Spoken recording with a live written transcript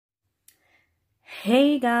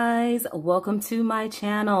Hey guys, welcome to my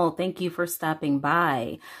channel. Thank you for stopping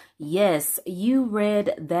by. Yes, you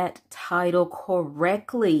read that title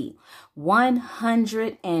correctly.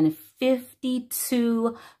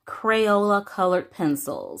 152 Crayola colored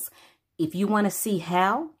pencils. If you want to see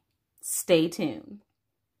how, stay tuned.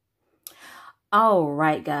 All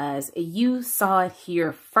right, guys, you saw it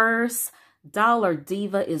here first. Dollar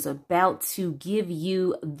Diva is about to give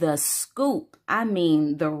you the scoop. I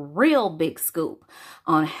mean, the real big scoop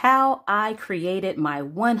on how I created my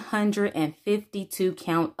 152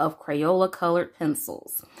 count of Crayola colored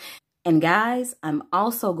pencils. And guys, I'm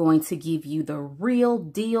also going to give you the real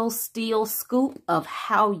deal steal scoop of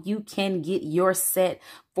how you can get your set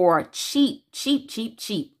for cheap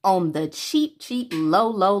on the cheap,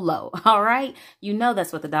 low. All right. You know,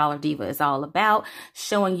 that's what the Dollar Diva is all about.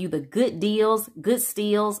 Showing you the good deals, good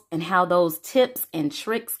steals, and how those tips and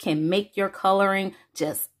tricks can make your coloring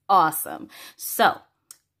just awesome. So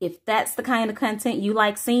if that's the kind of content you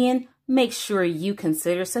like seeing, make sure you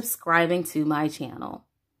consider subscribing to my channel.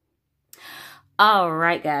 All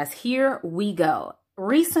right, guys, here we go.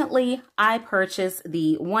 Recently, I purchased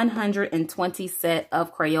the 120 set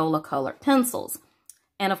of Crayola colored pencils.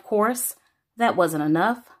 And of course, that wasn't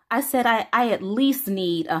enough. I said I at least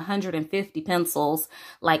need 150 pencils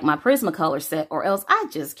like my Prismacolor set, or else I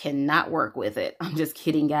just cannot work with it. I'm just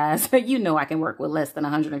kidding, guys. You know I can work with less than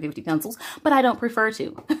 150 pencils, but I don't prefer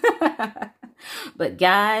to. But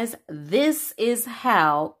guys, this is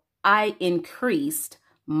how I increased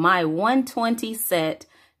my 120 set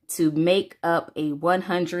to make up a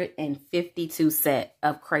 152 set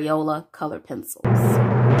of Crayola colored pencils.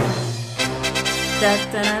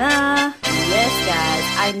 Da-da-da-da. Yes, guys,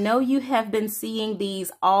 I know you have been seeing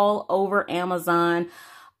these all over Amazon,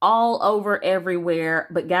 all over everywhere,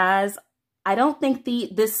 but guys, I don't think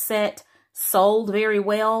this set sold very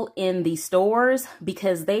well in the stores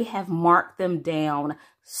because they have marked them down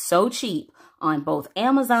so cheap on both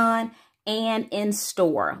Amazon and in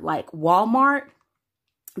store. Like Walmart,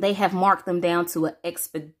 they have marked them down to an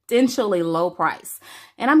exponentially low price.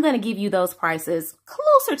 And I'm going to give you those prices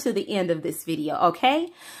closer to the end of this video, okay?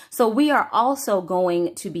 So we are also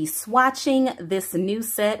going to be swatching this new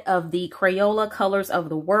set of the Crayola Colors of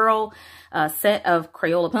the World set of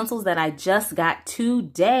Crayola pencils that I just got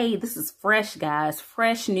today. This is fresh, guys.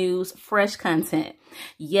 Fresh news, fresh content.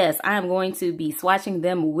 Yes, I am going to be swatching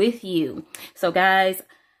them with you. So guys,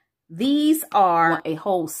 these are a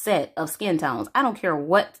whole set of skin tones. I don't care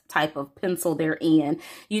what type of pencil they're in.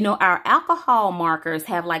 You know, our alcohol markers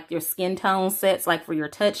have like your skin tone sets, like for your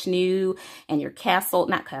Touch Nude and your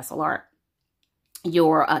not Castle Art,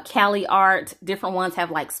 your Cali Art. Different ones have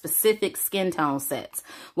like specific skin tone sets.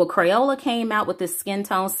 Well, Crayola came out with this skin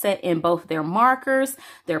tone set in both their markers,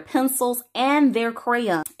 their pencils, and their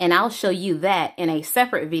crayons. And I'll show you that in a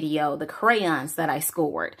separate video, the crayons that I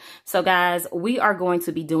scored. So guys, we are going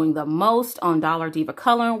to be doing the most on Dollar Diva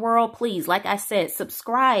Coloring World. Please, like I said,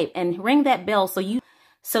 subscribe and ring that bell so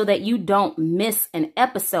that you don't miss an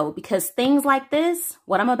episode, because things like this,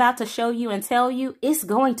 what I'm about to show you and tell you, it's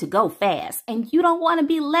going to go fast and you don't want to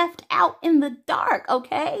be left out in the dark,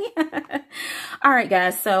 okay? All right,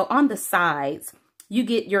 guys, so on the sides, you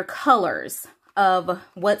get your colors of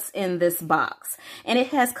what's in this box. And it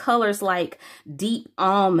has colors like deep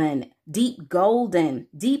almond, deep golden,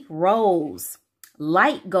 deep rose,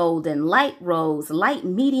 light golden, light rose, light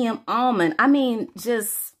medium almond. I mean,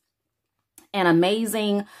 just an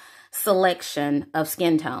amazing selection of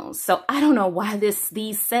skin tones. So I don't know why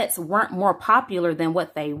these sets weren't more popular than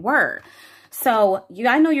what they were. So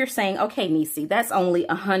I know you're saying, okay, Nisi, that's only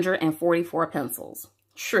 144 pencils.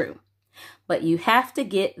 True. But you have to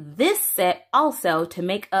get this set also to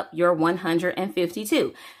make up your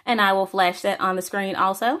 152. And I will flash that on the screen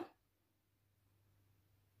also.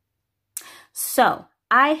 So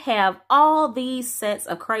I have all these sets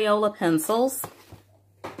of Crayola pencils.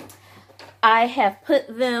 I have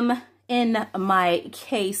put them in my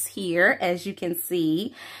case here, as you can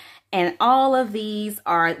see. And all of these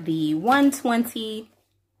are the 120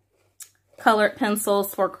 colored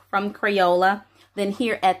pencils from Crayola. Then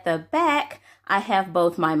here at the back, I have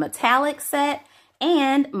both my metallic set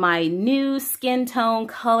and my new skin tone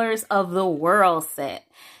Colors of the World set.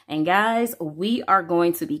 And guys, we are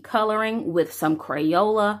going to be coloring with some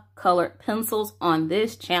Crayola colored pencils on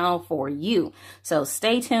this channel for you. So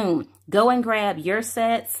stay tuned. Go and grab your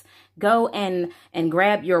sets. go and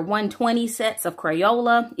grab your 120 sets of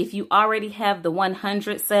Crayola. If you already have the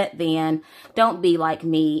 100 set, then don't be like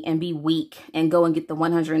me and be weak and go and get the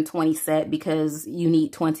 120 set because you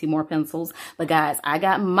need 20 more pencils. But guys, I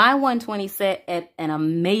got my 120 set at an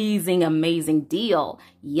amazing, amazing deal.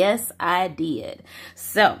 Yes, I did.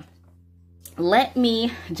 So let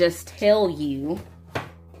me just tell you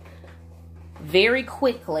very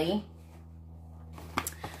quickly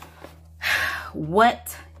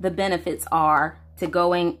what the benefits are to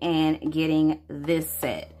going and getting this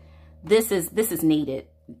set. This is needed.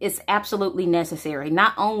 It's absolutely necessary,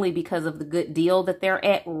 not only because of the good deal that they're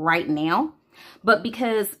at right now, but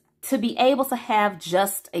because to be able to have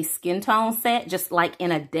just a skin tone set, just like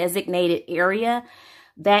in a designated area,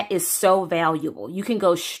 that is so valuable. You can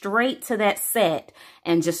go straight to that set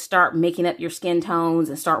and just start making up your skin tones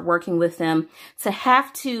and start working with them. To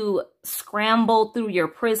have to scramble through your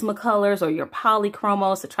Prismacolors or your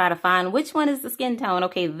polychromos to try to find which one is the skin tone.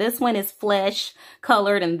 Okay, this one is flesh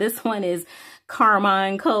colored and this one is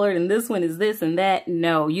carmine colored and this one is this and that.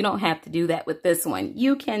 No, you don't have to do that with this one.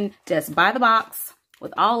 You can just buy the box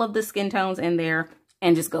with all of the skin tones in there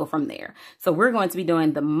and just go from there. So we're going to be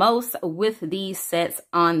doing the most with these sets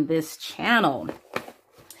on this channel.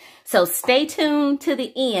 So stay tuned to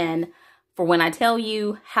the end for when I tell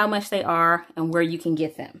you how much they are and where you can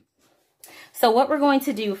get them. So what we're going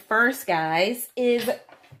to do first, guys, is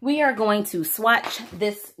we are going to swatch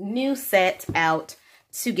this new set out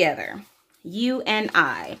together. You and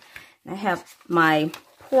I. I have my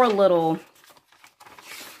poor little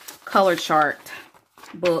color chart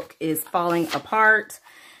book is falling apart,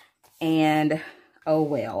 and oh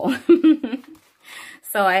well.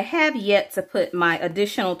 So I have yet to put my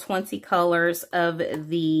additional 20 colors of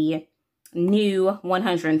the new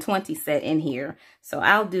 120 set in here, so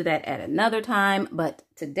I'll do that at another time. But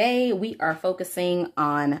today we are focusing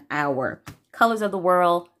on our Colors of the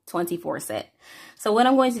World 24 set. So what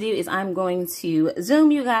I'm going to do is I'm going to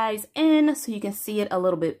zoom you guys in so you can see it a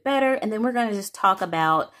little bit better. And then we're going to just talk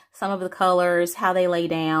about some of the colors, how they lay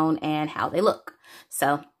down, and how they look.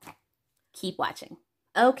 So keep watching.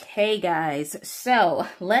 Okay, guys. So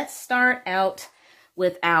let's start out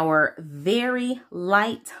with our very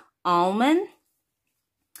light almond.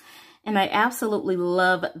 And I absolutely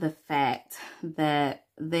love the fact that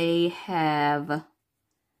they have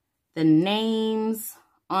the names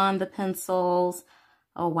on the pencils.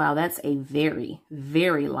 Oh wow, that's a very,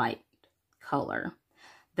 very light color.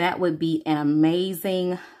 That would be an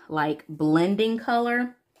amazing like blending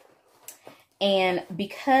color. And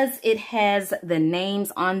because it has the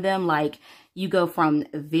names on them, like you go from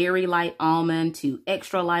very light almond to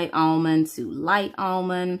extra light almond to light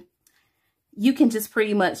almond, you can just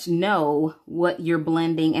pretty much know what you're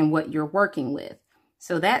blending and what you're working with.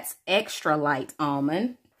 So that's extra light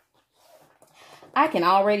almond. I can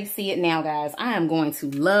already see it now, guys. I am going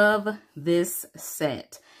to love this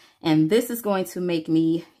set. And this is going to make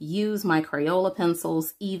me use my Crayola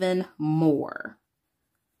pencils even more.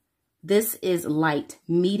 This is light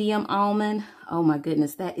medium almond. Oh my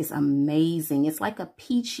goodness, that is amazing. It's like a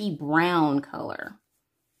peachy brown color.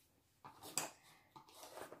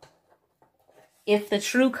 If the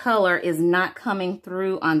true color is not coming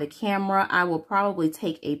through on the camera, I will probably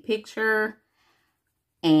take a picture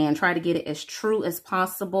and try to get it as true as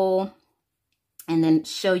possible, and then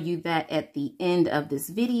show you that at the end of this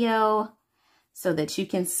video so that you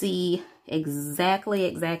can see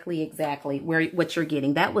exactly what you're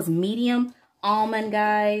getting. That was medium almond,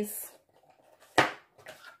 guys.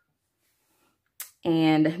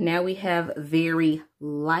 And now we have very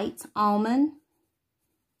light almond.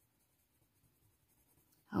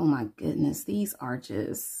 Oh my goodness, these are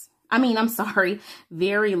just, I'm sorry,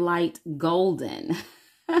 very light golden.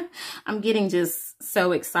 I'm getting just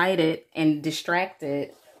so excited and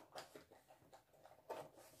distracted.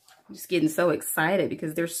 I'm just getting so excited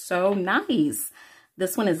because they're so nice.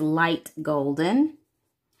 This one is light golden.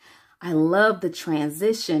 I love the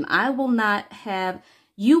transition.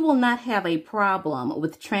 You will not have a problem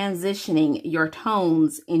with transitioning your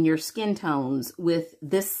tones in your skin tones with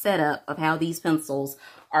this setup of how these pencils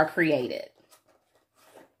are created.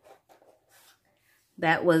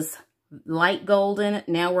 That was light golden.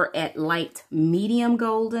 Now we're at light medium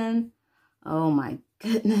golden. Oh my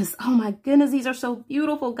goodness. Oh my goodness. These are so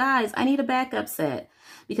beautiful, guys. I need a backup set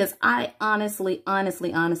because I honestly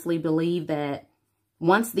believe that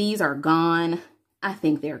once these are gone, I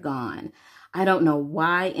think they're gone. I don't know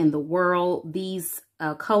why in the world these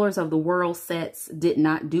Colors of the World sets did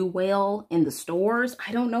not do well in the stores.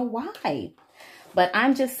 I don't know why, but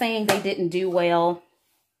I'm just saying they didn't do well.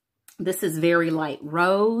 This is very light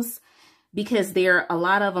rose, because a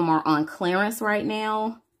lot of them are on clearance right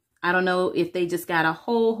now. I don't know if they just got a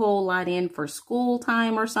whole lot in for school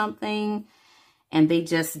time or something, and they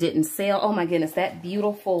just didn't sell. Oh my goodness, that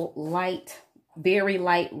beautiful light, very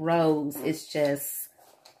light rose is just,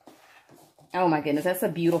 oh my goodness, that's a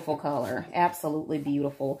beautiful color. Absolutely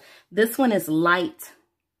beautiful. This one is light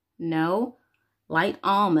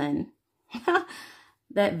almond.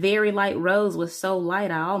 That very light rose was so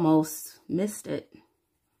light, I almost missed it.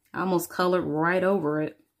 I almost colored right over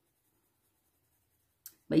it.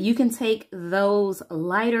 But you can take those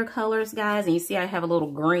lighter colors, guys, and you see I have a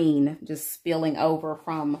little green just spilling over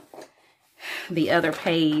from the other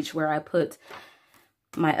page where I put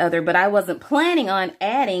my other, but I wasn't planning on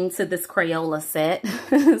adding to this Crayola set.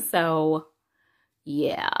 So,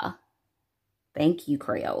 yeah. Thank you,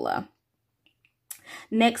 Crayola.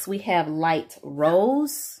 Next, we have light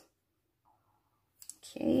rose.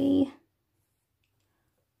 Okay.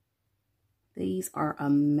 These are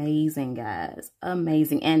amazing, guys.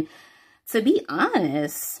 Amazing. And to be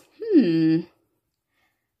honest,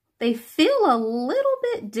 they feel a little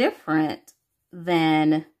bit different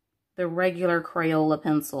than the regular Crayola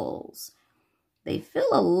pencils. They feel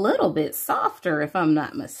a little bit softer, if I'm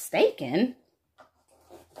not mistaken.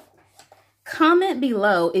 Comment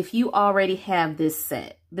below if you already have this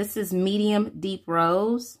set. This is medium deep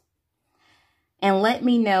rose. And let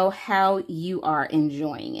me know how you are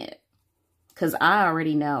enjoying it. Because I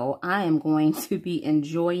already know I am going to be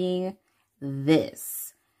enjoying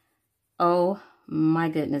this. Oh my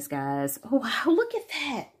goodness, guys. Oh, wow, look at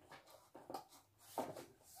that.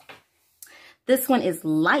 This one is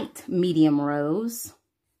light medium rose.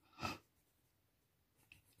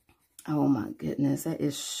 Oh my goodness, that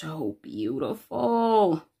is so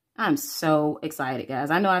beautiful. I'm so excited,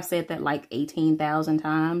 guys. I know I've said that like 18,000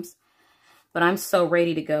 times, but I'm so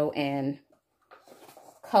ready to go and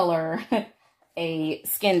color a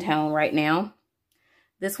skin tone right now.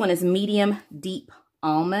 This one is medium deep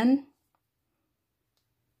almond.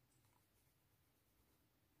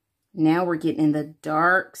 Now we're getting in the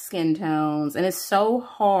dark skin tones, and it's so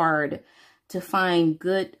hard to find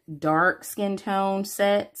good dark skin tone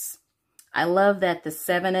sets. I love that the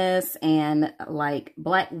 7S and like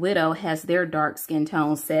Black Widow has their dark skin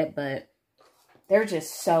tone set, but they're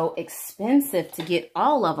just so expensive to get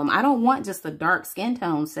all of them. I don't want just the dark skin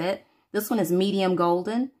tone set. This one is medium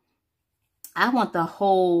golden. I want the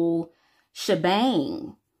whole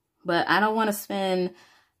shebang, but I don't want to spend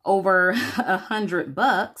over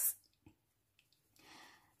 $100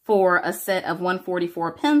 for a set of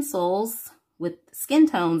 144 pencils with skin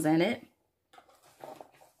tones in it,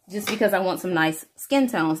 just because I want some nice skin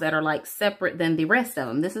tones that are like separate than the rest of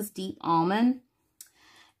them. This is deep almond.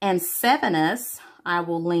 And 7S, I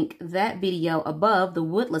will link that video above, the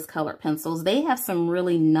woodless colored pencils. They have some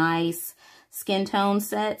really nice skin tone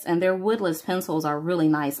sets, and their woodless pencils are really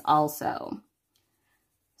nice also.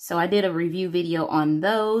 So I did a review video on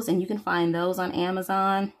those, and you can find those on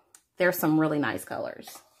Amazon. There's some really nice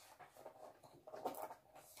colors.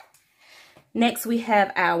 Next, we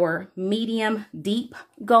have our medium deep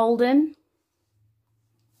golden.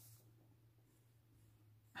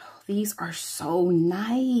 Oh, these are so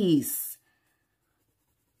nice.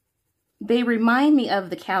 They remind me of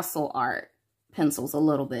the Castle Art pencils a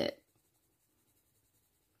little bit.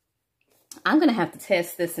 I'm going to have to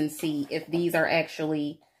test this and see if these are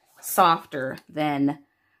actually softer than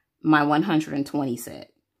my 120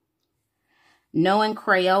 set. Knowing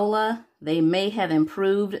Crayola, they may have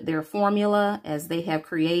improved their formula as they have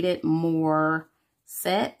created more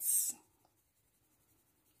sets.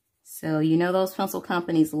 So, you know, those pencil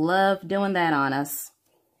companies love doing that on us.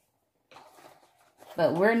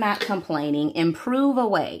 But we're not complaining. Improve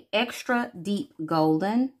away. Extra deep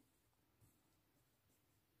golden.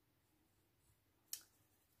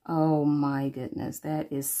 Oh my goodness,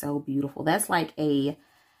 that is so beautiful. That's like a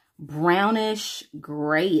brownish,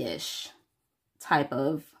 grayish type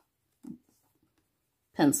of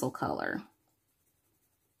pencil color.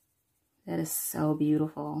 That is so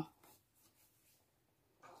beautiful.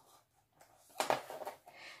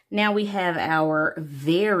 Now we have our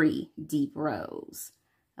very deep rose.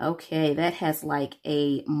 Okay, that has like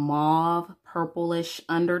a mauve purplish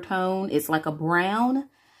undertone. It's like a brown,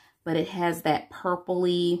 but it has that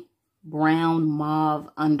purpley brown mauve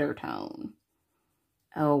undertone.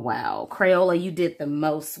 Oh, wow. Crayola, you did the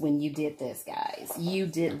most when you did this, guys. You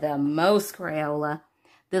did the most, Crayola.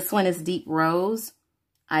 This one is deep rose.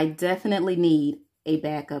 I definitely need a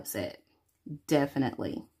backup set.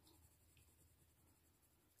 Definitely.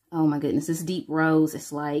 Oh, my goodness. This deep rose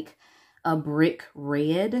is like a brick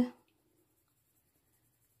red.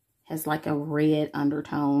 Has like a red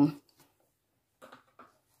undertone.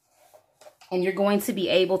 And you're going to be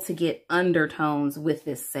able to get undertones with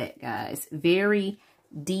this set, guys. Very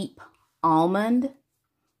deep almond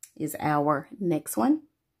is our next one.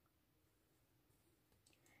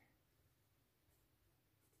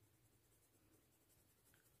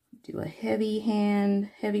 Do a heavy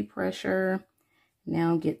hand, heavy pressure.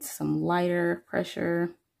 Now get some lighter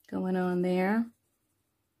pressure going on there.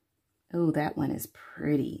 Oh, that one is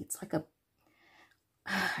pretty. It's like a,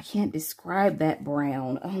 I can't describe that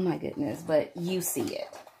brown. Oh my goodness, but you see it.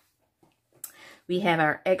 We have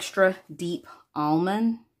our extra deep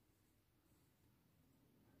almond.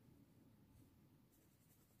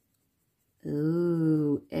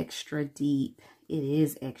 Ooh, extra deep. It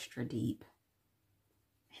is extra deep.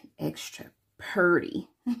 And extra pretty.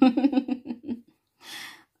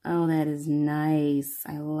 Oh, that is nice.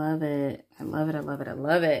 I love it. I love it. I love it. I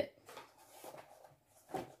love it.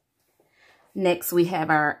 Next, we have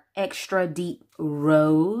our extra deep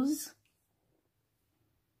rose.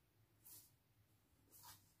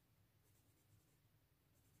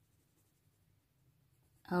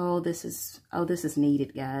 Oh, this is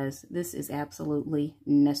needed, guys. This is absolutely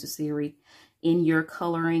necessary in your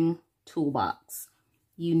coloring toolbox.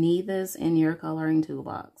 You need this in your coloring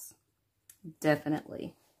toolbox.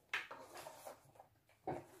 Definitely.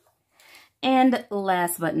 And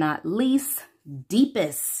last but not least,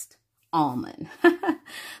 deepest almond.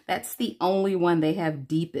 That's the only one they have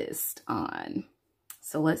deepest on.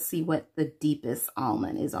 So let's see what the deepest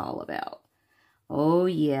almond is all about. Oh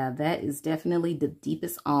yeah, that is definitely the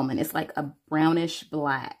deepest almond. It's like a brownish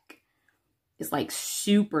black. It's like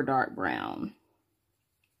super dark brown.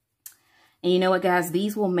 And you know what, guys?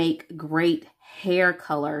 These will make great hair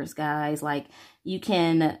colors, guys. Like you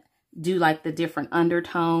can do like the different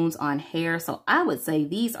undertones on hair. So I would say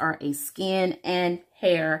these are a skin and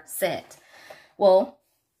hair set. Well,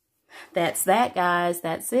 that's that, guys.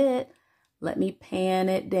 That's it. Let me pan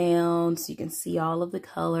it down so you can see all of the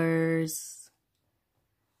colors.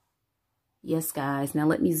 Yes, guys. Now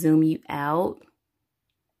let me zoom you out.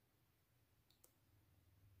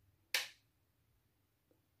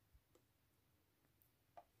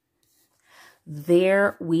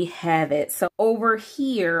 There we have it. So over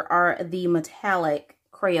here are the metallic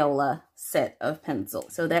Crayola set of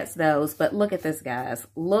pencils. So that's those. But look at this, guys.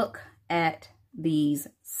 Look at these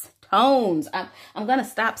tones. I'm going to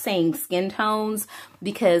stop saying skin tones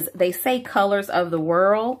because they say colors of the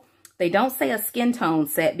world. They don't say a skin tone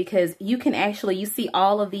set because you can actually, you see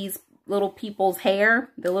all of these little people's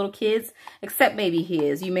hair, the little kids, except maybe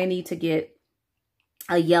his. You may need to get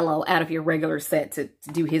a yellow out of your regular set to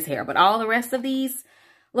do his hair. But all the rest of these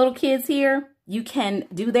little kids here, you can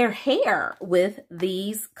do their hair with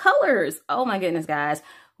these colors. Oh my goodness, guys.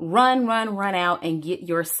 Run out and get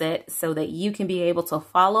your set so that you can be able to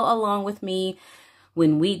follow along with me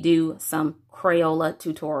when we do some Crayola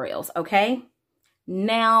tutorials, okay?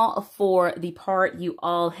 Now for the part you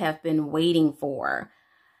all have been waiting for.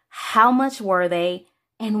 How much were they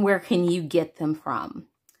and where can you get them from?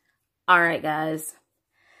 All right, guys.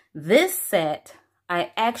 This set,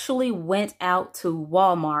 I actually went out to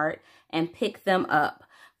Walmart and picked them up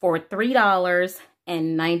for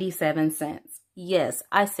 $3.97. Yes,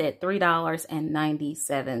 I said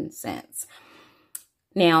 $3.97.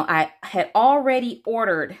 Now, I had already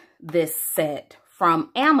ordered this set from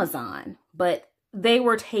Amazon, but they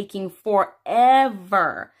were taking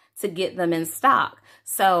forever to get them in stock.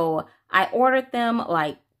 So I ordered them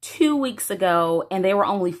like 2 weeks ago, and they were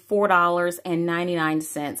only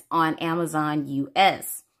 $4.99 on Amazon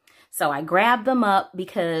US. So I grabbed them up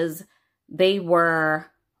because they were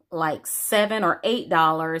like $7 or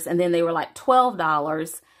 $8, and then they were like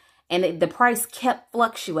 $12, and the price kept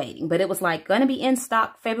fluctuating. But it was like going to be in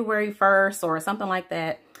stock February 1st or something like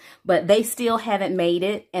that. But they still haven't made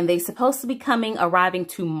it, and they're supposed to be arriving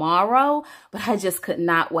tomorrow, but I just could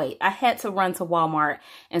not wait. I had to run to Walmart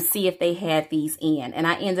and see if they had these in, and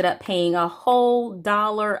I ended up paying a whole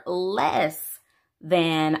 $1 less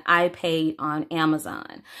than I paid on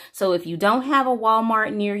Amazon. So if you don't have a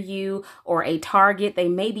Walmart near you or a Target, they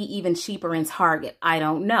may be even cheaper in Target. I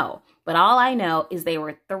don't know. But all I know is they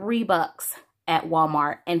were $3 at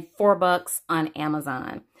Walmart and $4 on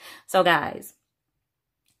Amazon. So guys,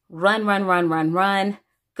 run.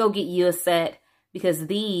 Go get you a set because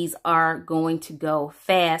these are going to go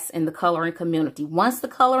fast in the coloring community. Once the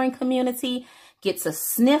coloring community gets a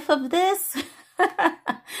sniff of this,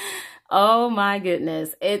 oh my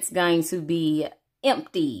goodness, it's going to be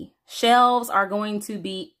empty. Shelves are going to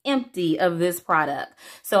be empty of this product.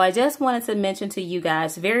 So I just wanted to mention to you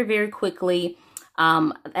guys very, very quickly,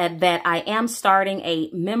 that I am starting a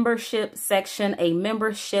membership section, a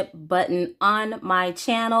membership button on my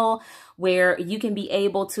channel where you can be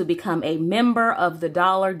able to become a member of the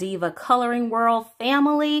Dollar Diva Coloring World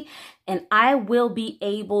family. And I will be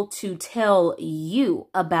able to tell you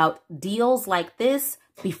about deals like this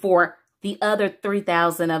before the other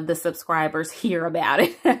 3,000 of the subscribers hear about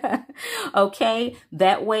it. Okay,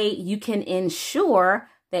 that way you can ensure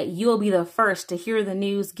that you'll be the first to hear the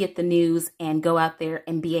news, get the news, and go out there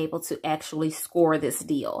and be able to actually score this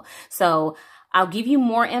deal. So I'll give you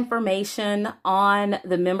more information on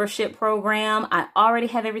the membership program. I already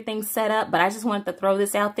have everything set up, but I just wanted to throw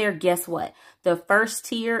this out there. Guess what? The first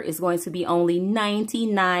tier is going to be only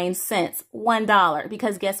 99 cents, $1,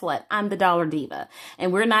 because guess what? I'm the Dollar Diva,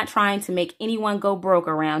 and we're not trying to make anyone go broke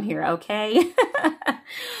around here, okay?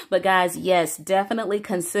 But guys, yes, definitely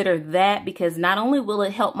consider that, because not only will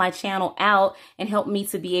it help my channel out and help me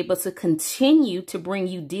to be able to continue to bring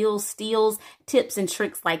you deals, steals, tips, and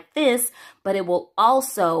tricks like this, but it will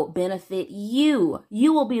also benefit you.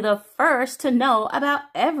 You will be the first to know about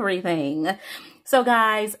everything. So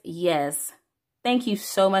guys, yes. Thank you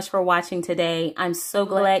so much for watching today. I'm so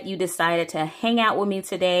glad you decided to hang out with me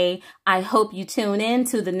today. I hope you tune in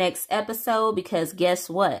to the next episode, because guess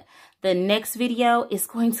what? The next video is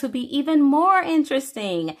going to be even more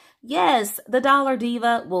interesting. Yes, the Dollar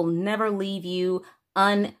Diva will never leave you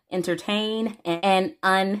unentertained and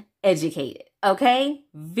uneducated. Okay,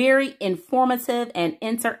 very informative and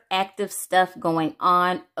interactive stuff going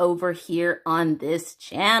on over here on this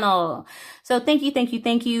channel. So thank you, thank you,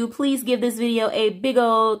 thank you. Please give this video a big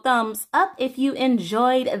old thumbs up if you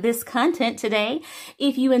enjoyed this content today.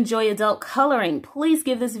 If you enjoy adult coloring, please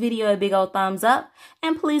give this video a big old thumbs up,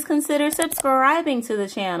 and please consider subscribing to the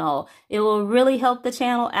channel. It will really help the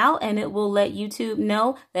channel out, and it will let YouTube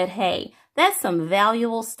know that, hey, that's some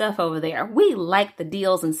valuable stuff over there. We like the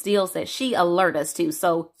deals and steals that she alert us to.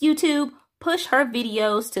 So YouTube, push her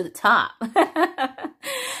videos to the top.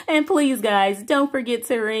 And please, guys, don't forget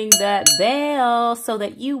to ring that bell so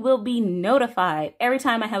that you will be notified every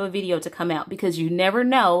time I have a video to come out, because you never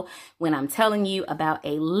know when I'm telling you about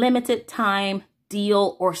a limited time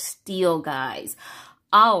deal or steal, guys.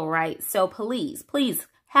 All right, so please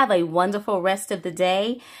have a wonderful rest of the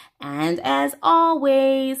day. And as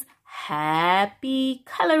always, happy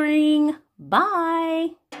coloring.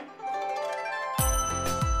 Bye.